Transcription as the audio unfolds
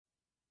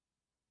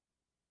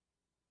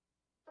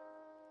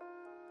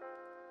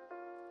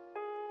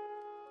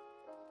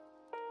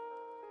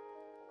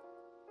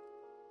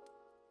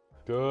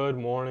Good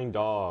morning,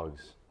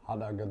 dogs. Hot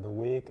dog of the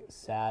week,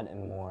 sad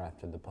and more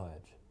after the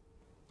pledge.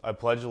 I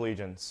pledge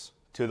allegiance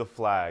to the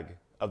flag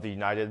of the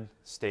United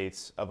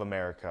States of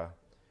America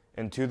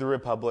and to the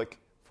republic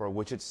for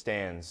which it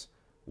stands,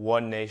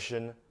 one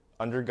nation,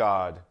 under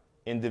God,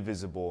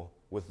 indivisible,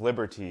 with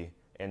liberty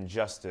and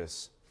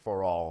justice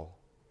for all.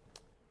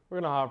 We're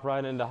going to hop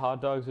right into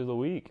hot dogs of the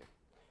week.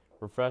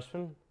 For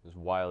freshman is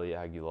Wiley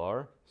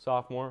Aguilar.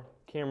 Sophomore,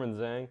 Cameron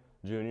Zhang.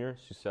 Junior,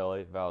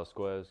 Susele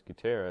Velasquez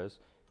Gutierrez.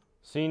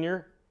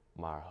 Senior,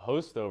 my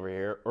host over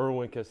here,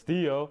 Erwin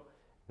Castillo.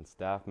 And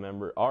staff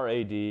member,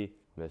 RAD,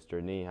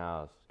 Mr.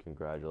 Niehaus.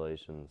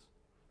 Congratulations.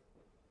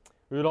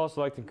 We would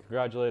also like to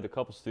congratulate a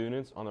couple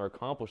students on their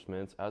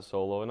accomplishments as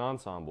solo and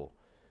ensemble.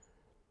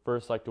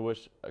 First, I'd like to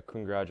wish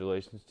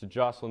congratulations to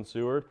Jocelyn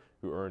Seward,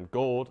 who earned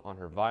gold on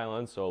her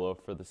violin solo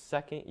for the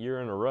second year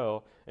in a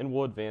row and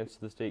will advance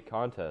to the state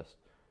contest.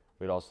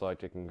 We'd also like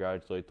to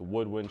congratulate the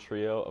woodwind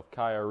trio of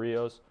Kaya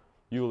Rios,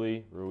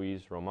 Yuli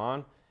Ruiz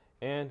Roman,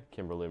 and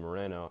Kimberly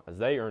Moreno, as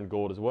they earned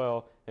gold as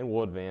well and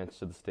will advance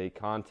to the state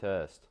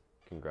contest.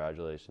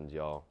 Congratulations,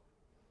 y'all.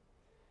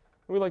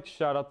 We'd like to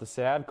shout out the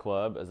SAD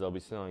Club, as they'll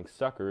be selling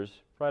suckers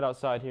right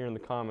outside here in the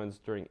Commons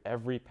during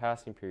every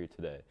passing period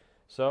today.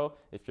 So,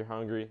 if you're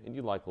hungry and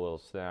you'd like a little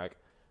snack,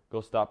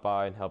 go stop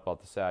by and help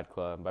out the SAD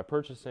Club by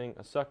purchasing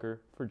a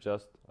sucker for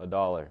just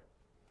 $1.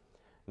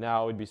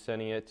 Now we'd be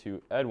sending it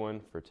to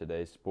Edwin for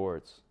today's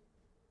sports.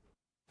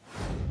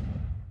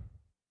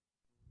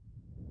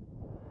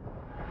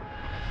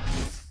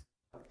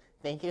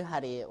 Thank you,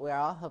 Huddy. We're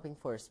all hoping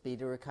for a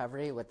speedy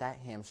recovery with that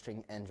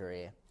hamstring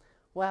injury.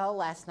 Well,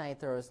 last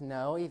night there was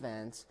no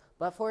events,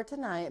 but for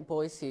tonight,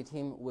 boys C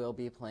team will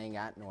be playing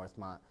at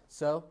Northmont.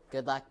 So,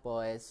 good luck,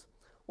 boys.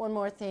 One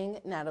more thing,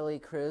 Natalie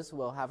Cruz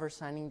will have her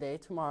signing day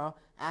tomorrow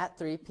at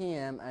 3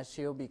 p.m. as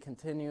she will be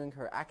continuing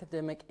her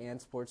academic and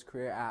sports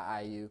career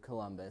at IU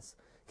Columbus.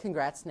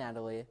 Congrats,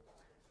 Natalie.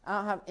 I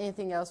don't have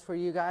anything else for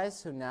you guys,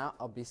 so now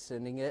I'll be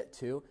sending it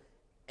to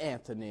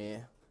Anthony.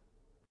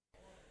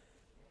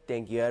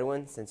 Thank you,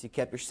 Edwin. Since you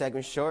kept your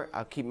segment short,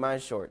 I'll keep mine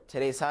short.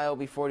 Today's high will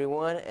be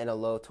 41 and a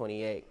low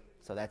 28.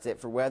 So that's it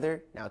for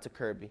weather. Now to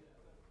Kirby.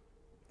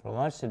 For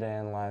lunch today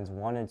in lines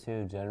 1 and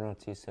 2, General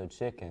Tso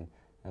chicken,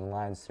 and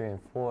lines 3 and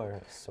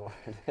 4,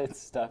 assorted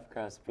stuffed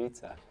crust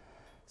pizza.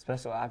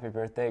 Special happy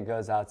birthday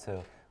goes out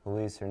to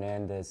Luis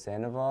Hernandez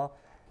Sandoval,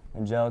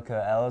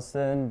 Angelica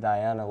Ellison,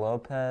 Diana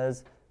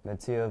Lopez,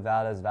 Mateo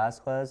Valdez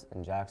Vasquez,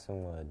 and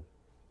Jackson Wood.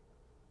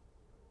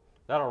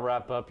 That'll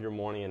wrap up your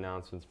morning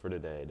announcements for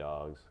today,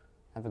 dogs.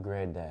 Have a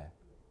great day.